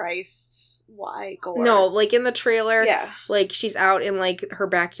 Jesus Christ, why gore? No, like in the trailer, Yeah. like she's out in like her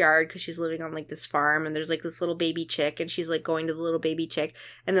backyard because she's living on like this farm, and there's like this little baby chick, and she's like going to the little baby chick,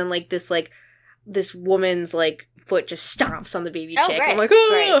 and then like this woman's like foot just stomps on the baby Oh, chick. great. I'm like,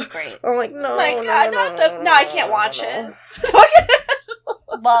 oh, Great. I'm like, no, My no, God, no, not no, the. no, No, I no, can't no, watch no. it.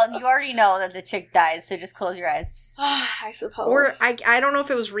 Well, you already know that the chick dies, so just close your eyes. I suppose. Or I don't know if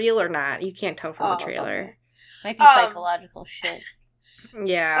it was real or not. You can't tell from the trailer. okay. Might be Um, psychological shit.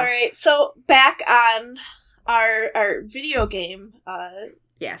 Yeah. All right, so back on our video game.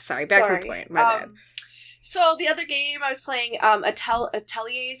 Yeah. Sorry. Back to the point. My bad. So the other game I was playing,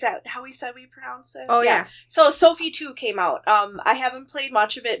 Atelier, is that how we said we pronounce it? Oh yeah. So Sophie 2 came out. I haven't played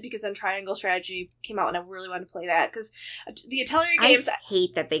much of it because then Triangle Strategy came out and I really wanted to play that because the Atelier games... I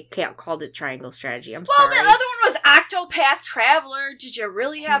hate that they called it Triangle Strategy. I'm Well, sorry. the other one was Octopath Traveler. Did you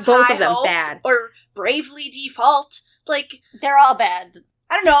really have Both high of them hopes? bad. Or Bravely Default? Like, They're all bad.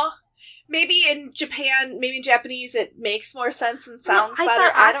 I don't know. Maybe in Japanese, it makes more sense and sounds I better.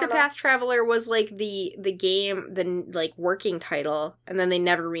 thought I don't know. Octopath Traveler was like the game, the like working title, and then they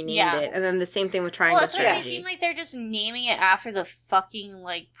never renamed Yeah. it. And then the same thing with Triangle Well, it's like they Strategy. seem like they're just naming it after the fucking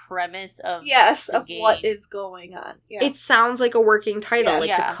like premise of Yes, the of game. what is going on. Yeah. It sounds like a working title, Yes. like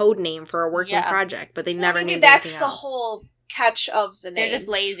Yeah. the code name for a working Yeah. project, but they Well, never maybe named that's anything the else. whole catch of the name. They're just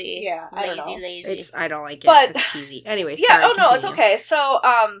lazy. Yeah, I don't know. Lazy. I don't like it. But- It's cheesy. Anyway, Yeah. sorry. Oh no, it's continue. okay. So,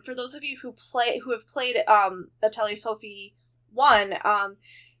 for those of you who have played Atelier Sophie 1,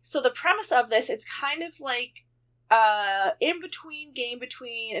 so the premise of this, it's kind of like in between game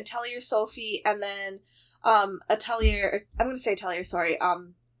between Atelier Sophie and then Atelier. I'm going to say Atelier. Sorry.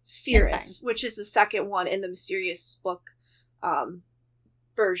 Fierce, which is the second one in the Mysterious Book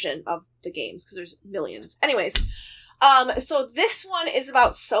version of the games because there's millions. Anyways. So this one is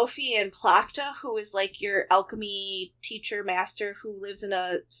about Sophie and Plakta, who is like your alchemy teacher master who lives in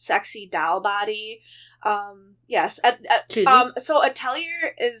a sexy doll body. Yes. Susie? So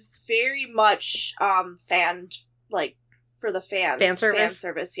Atelier is very much fanned, like for the fans. Fan service? Fan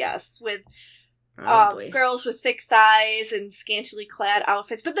service, yes. With Oh, boy. girls with thick thighs and scantily clad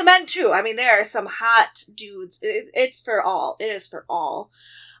outfits, but the men too. I mean, there are some hot dudes. It's for all. It is for all.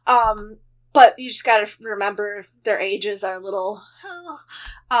 But you just gotta remember their ages are a little,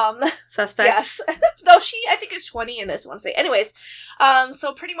 Suspect. yes. Though she, I think, is 20 in this one. Say, anyways,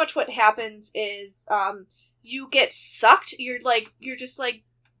 so pretty much what happens is, you get sucked. You're just like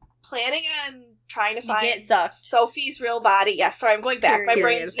planning on trying to You find get sucked. Sophie's real body. Yes, sorry, I'm going back. Period. My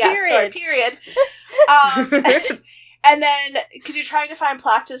brain's Period. Period. And then, because you're trying to find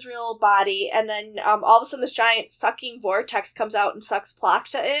Plakta's real body, and then all of a sudden this giant sucking vortex comes out and sucks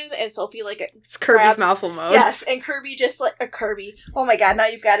Plakta in, and Sophie, like, It's Kirby's grabs- mouthful mode. yes, and Kirby just, like, Kirby. Oh my god, now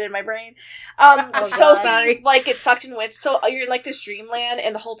you've got it in my brain. God. Sophie, Sorry. like, gets sucked in with, so you're in, like, this dreamland,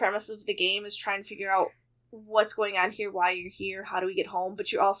 and the whole premise of the game is trying to figure out what's going on here, why you're here, how do we get home, but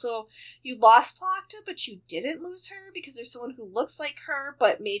you lost Plakta, but you didn't lose her, because there's someone who looks like her,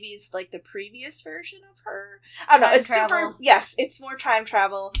 but maybe is, like, the previous version of her. I don't know, Time it's travel. super, yes, it's more time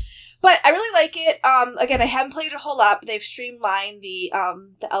travel, but I really like it. Again, I haven't played it a whole lot, but they've streamlined the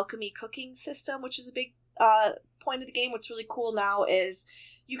alchemy cooking system, which is a big, point of the game. What's really cool now is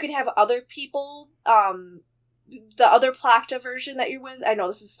you can have other people, the other Plakta version that you're with. I know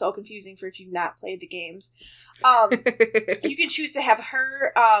this is so confusing for if you've not played the games. You can choose to have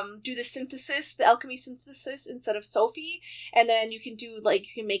her do the synthesis, the alchemy synthesis, instead of Sophie, and then you can do, like,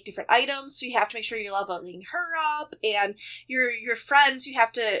 you can make different items, so you have to make sure you're leveling her up, and your friends, you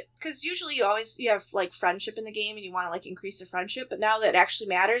have to, because usually you have, like, friendship in the game, and you want to, like, increase the friendship, but now that actually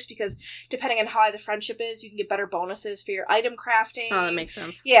matters, because depending on how high the friendship is, you can get better bonuses for your item crafting. Oh, that makes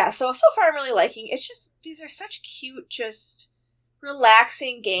sense. Yeah, so far I'm really liking. It's just, these are such cute, just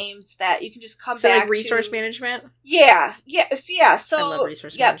relaxing games that you can just come So back like resource to. management? Yeah. So I love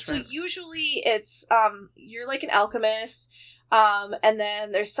resource yeah, so management. usually it's you're like an alchemist. And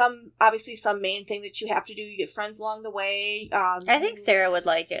then there's obviously some main thing that you have to do. You get friends along the way. I think Sarah would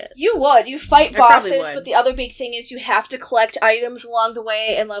like it. You would. You fight I probably bosses, would. but the other big thing is you have to collect items along the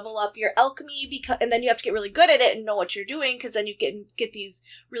way and level up your alchemy, and then you have to get really good at it and know what you're doing, because then you get these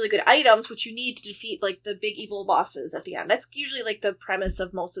really good items, which you need to defeat, like, the big evil bosses at the end. That's usually, like, the premise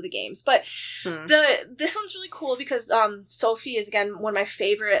of most of the games. But this one's really cool because Sophie is, again, one of my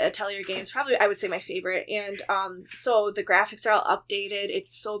favorite Atelier games. Probably, I would say, my favorite. And so the graphics are all updated.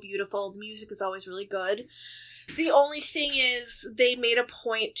 It's so beautiful. The music is always really good. The only thing is they made a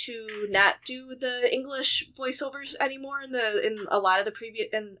point to not do the English voiceovers anymore in a lot of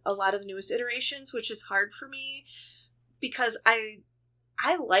the newest iterations, which is hard for me because I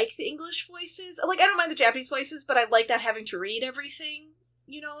like the English voices. Like, I don't mind the Japanese voices, but I like not having to read everything.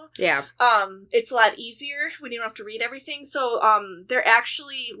 You know? Yeah. It's a lot easier when you don't have to read everything. So, they're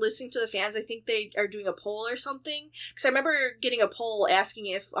actually listening to the fans. I think they are doing a poll or something. Because I remember getting a poll asking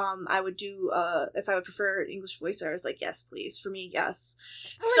if I would prefer English voice. I was like, yes, please. For me, yes.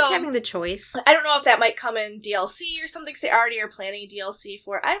 I like having the choice. I don't know if that might come in DLC or something, because they already are planning DLC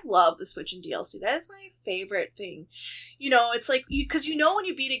for it. I love the Switch and DLC. That is my favorite thing. You know, it's like, because you know when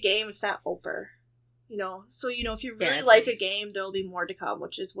you beat a game, it's not over. You know, so, you know, if you really like a game, there'll be more to come,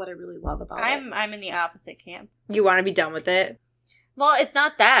 which is what I really love about it. I'm in the opposite camp. You want to be done with it? Well, it's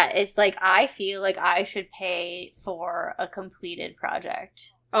not that. It's like, I feel like I should pay for a completed project.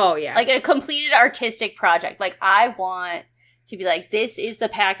 Oh, yeah. Like, a completed artistic project. Like, I want to be like, this is the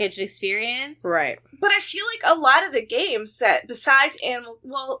packaged experience. Right. But I feel like a lot of the games that, besides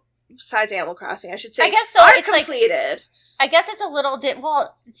Animal Crossing, I should say, I guess so. are It's completed. I guess it's a little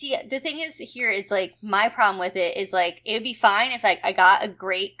well, see, the thing is here is, like, my problem with it is, like, it would be fine if I got a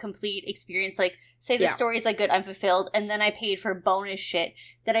great, complete experience, like, say the story is, like, good, I'm fulfilled, and then I paid for bonus shit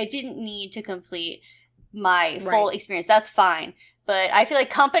that I didn't need to complete my full experience. That's fine. But I feel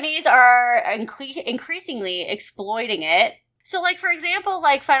like companies are increasingly exploiting it. So, like, for example,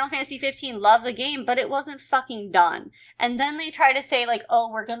 like, Final Fantasy 15, love the game, but it wasn't fucking done. And then they try to say, like, oh,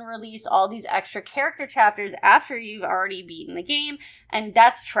 we're gonna release all these extra character chapters after you've already beaten the game, and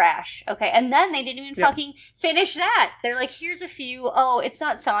that's trash, okay? And then they didn't even fucking finish that. They're like, here's a few, oh, it's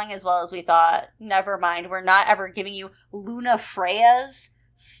not selling as well as we thought. Never mind, we're not ever giving you Luna Freya's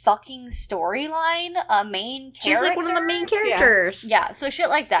fucking storyline, a main character. She's like one of the main characters. Yeah, so shit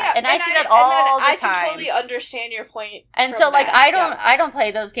like that. Yeah, and I see that all the time. I can totally understand your point. And so, like, I don't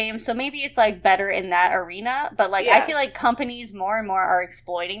play those games, so maybe it's, like, better in that arena, but, like, I feel like companies more and more are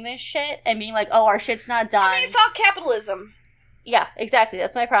exploiting this shit and being like, oh, our shit's not done. I mean, it's all capitalism. Yeah, exactly.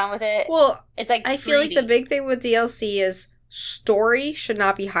 That's my problem with it. Well, it's like, I feel like the big thing with DLC is story should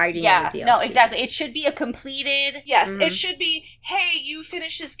not be hiding in the DLC. No, exactly. It should be a completed... Yes, it should be, hey, you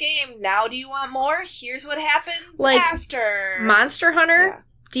finished this game, now do you want more? Here's what happens like, after. Monster Hunter,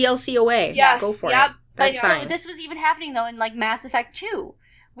 DLC away. Yes, go for it. That's fine. So this was even happening, though, in, like, Mass Effect 2,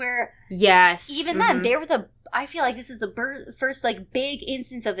 where... Yes. Even then, they were I feel like this is the first, like, big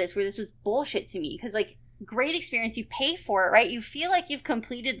instance of this where this was bullshit to me, because, like, great experience, you pay for it, right? You feel like you've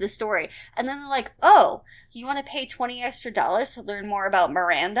completed the story, and then they're like, oh, you want to pay $20 extra to learn more about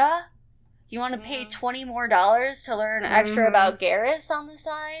Miranda? You want to pay $20 more to learn extra about Garrus on the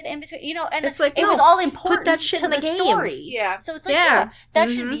side in between, you know? And it's like, it was all important that shit to in the the game. Story. Yeah. So it's like, that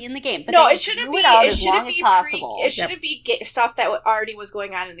should be in the game. But no, it shouldn't be. It shouldn't be possible. It shouldn't be stuff that already was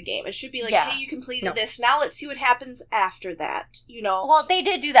going on in the game. It should be like, hey, you completed this. Now let's see what happens after that. You know. Well, they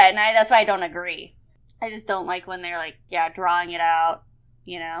did do that, and that's why I don't agree. I just don't like when they're, like, drawing it out,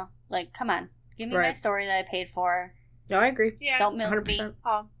 you know? Like, come on. Give me my story that I paid for. No, I agree. Yeah. Don't milk 100%. me.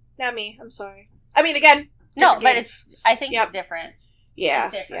 Oh, not me. I'm sorry. I mean, again, no, but games. I think it's different. Yeah.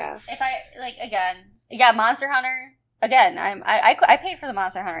 It's different. Yeah. If I, like, again, Monster Hunter, again, I paid for the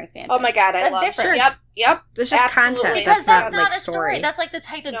Monster Hunter expansion. Oh my god, I love it. Different. Yep. It's just content. Because that's not like, a story. That's like the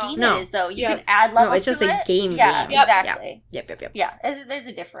type of game no. it is, though. You can add levels to it. No, it's just a game. Yeah, game. exactly. Yep. Yeah, there's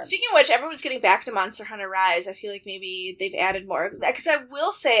a difference. Speaking of which, everyone's getting back to Monster Hunter Rise. I feel like maybe they've added more. Because I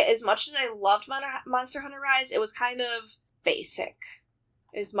will say, as much as I loved Monster Hunter Rise, it was kind of basic.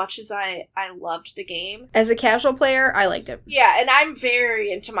 As much as I loved the game. As a casual player, I liked it. Yeah, and I'm very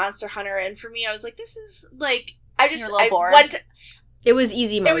into Monster Hunter, and for me, I was like, this is, like, It was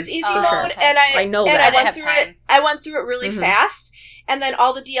easy mode. It was easy mode, and I went through it really fast, and then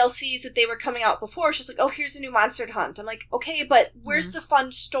all the DLCs that they were coming out before, it's just like, oh, here's a new monster to hunt. I'm like, okay, but where's the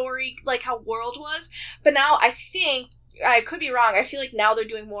fun story, like how World was? But now I think, I could be wrong, I feel like now they're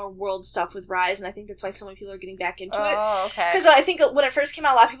doing more world stuff with Rise, and I think that's why so many people are getting back into it. Oh, okay. Because I think when it first came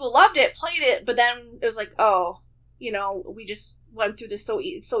out, a lot of people loved it, played it, but then it was like, oh, you know, we just went through this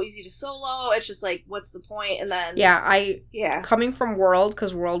it's so easy to solo. It's just like, what's the point? And then coming from World,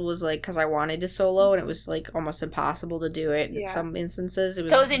 because World was like, because I wanted to solo and it was like almost impossible to do it in some instances. It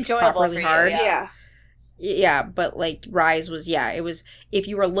was enjoyable for you, hard. Yeah, but like Rise was, it was, if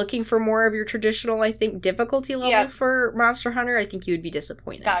you were looking for more of your traditional, I think, difficulty level for Monster Hunter, I think you would be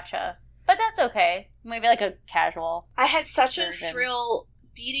disappointed. Gotcha. But that's okay. Maybe like a casual. I had such version. a thrill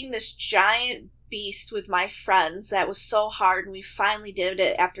beating this giant beast with my friends. That was so hard, and we finally did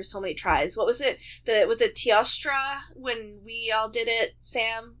it after so many tries. What was it? Was it Teostra when we all did it,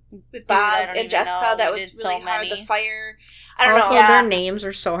 Sam? With Bob and Jessica? That was really hard. The fire. I don't know. Their names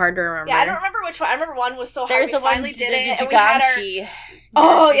are so hard to remember. Yeah, I don't remember which one. I remember one was so hard. There's we finally did it. The and we had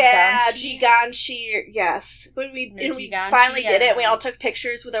our... Giganshi, yes. When we finally did it, we all took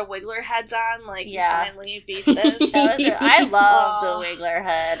pictures with our Wiggler heads on, like, we finally beat this. I love the Wiggler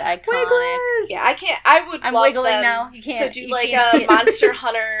head. Iconic. Wigglers! Yeah, I would I'm love wiggling them now. You can't, to do, like, a Monster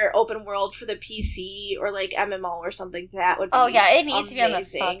Hunter open world for the PC, or, like, MMO or something. That would be it needs to be on the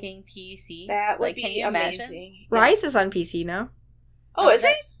fucking PC. That would be can you amazing. Imagine? Rise is on PC now. Oh, is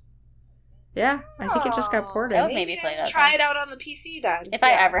it? Yeah, I think it just got ported. I would maybe play that. Try it out on the PC then. If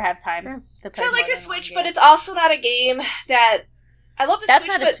I ever have time to play. I like the Switch, but it's also not a game that I love. That's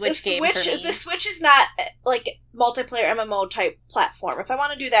Switch, not a Switch game for me. The Switch is not like multiplayer MMO type platform. If I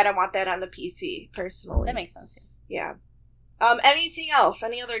want to do that, I want that on the PC personally. That makes sense. Yeah. Anything else?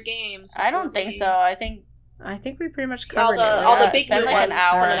 Any other games? I don't think so. I think we pretty much covered all the big new ones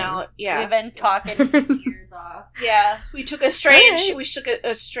coming out. Yeah, we've been talking years off. Yeah, we took a strange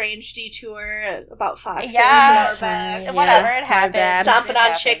detour about 5 seconds back. Whatever, it happened. Stomping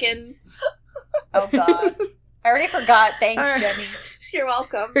on chicken. Oh God, I already forgot. Thanks, Jenny. You're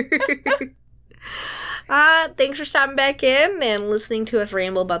welcome. Thanks for stopping back in and listening to us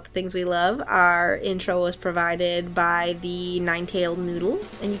ramble about the things we love. Our intro was provided by the Nine-Tailed Noodle,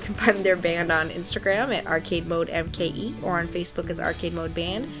 and you can find their band on Instagram at Arcade Mode MKE or on Facebook as Arcade Mode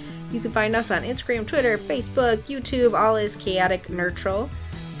Band. You can find us on Instagram, Twitter, Facebook, YouTube, all is Chaotic Neutral.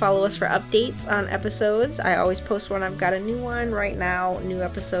 Follow us for updates on episodes. I always post when I've got a new one. Right now, new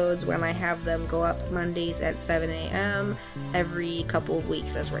episodes when I have them go up Mondays at 7 a.m. every couple of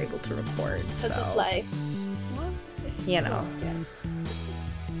weeks as we're able to record. Because of life. You know. Yes.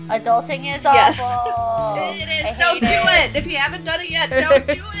 Adulting is awful. It is. Don't do it. If you haven't done it yet, don't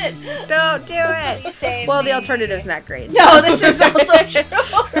do it. Don't do it. Well, the alternative's not great. No, this is also true.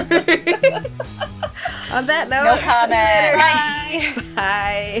 On that note, no comment. Bye.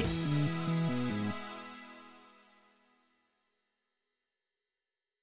 Bye.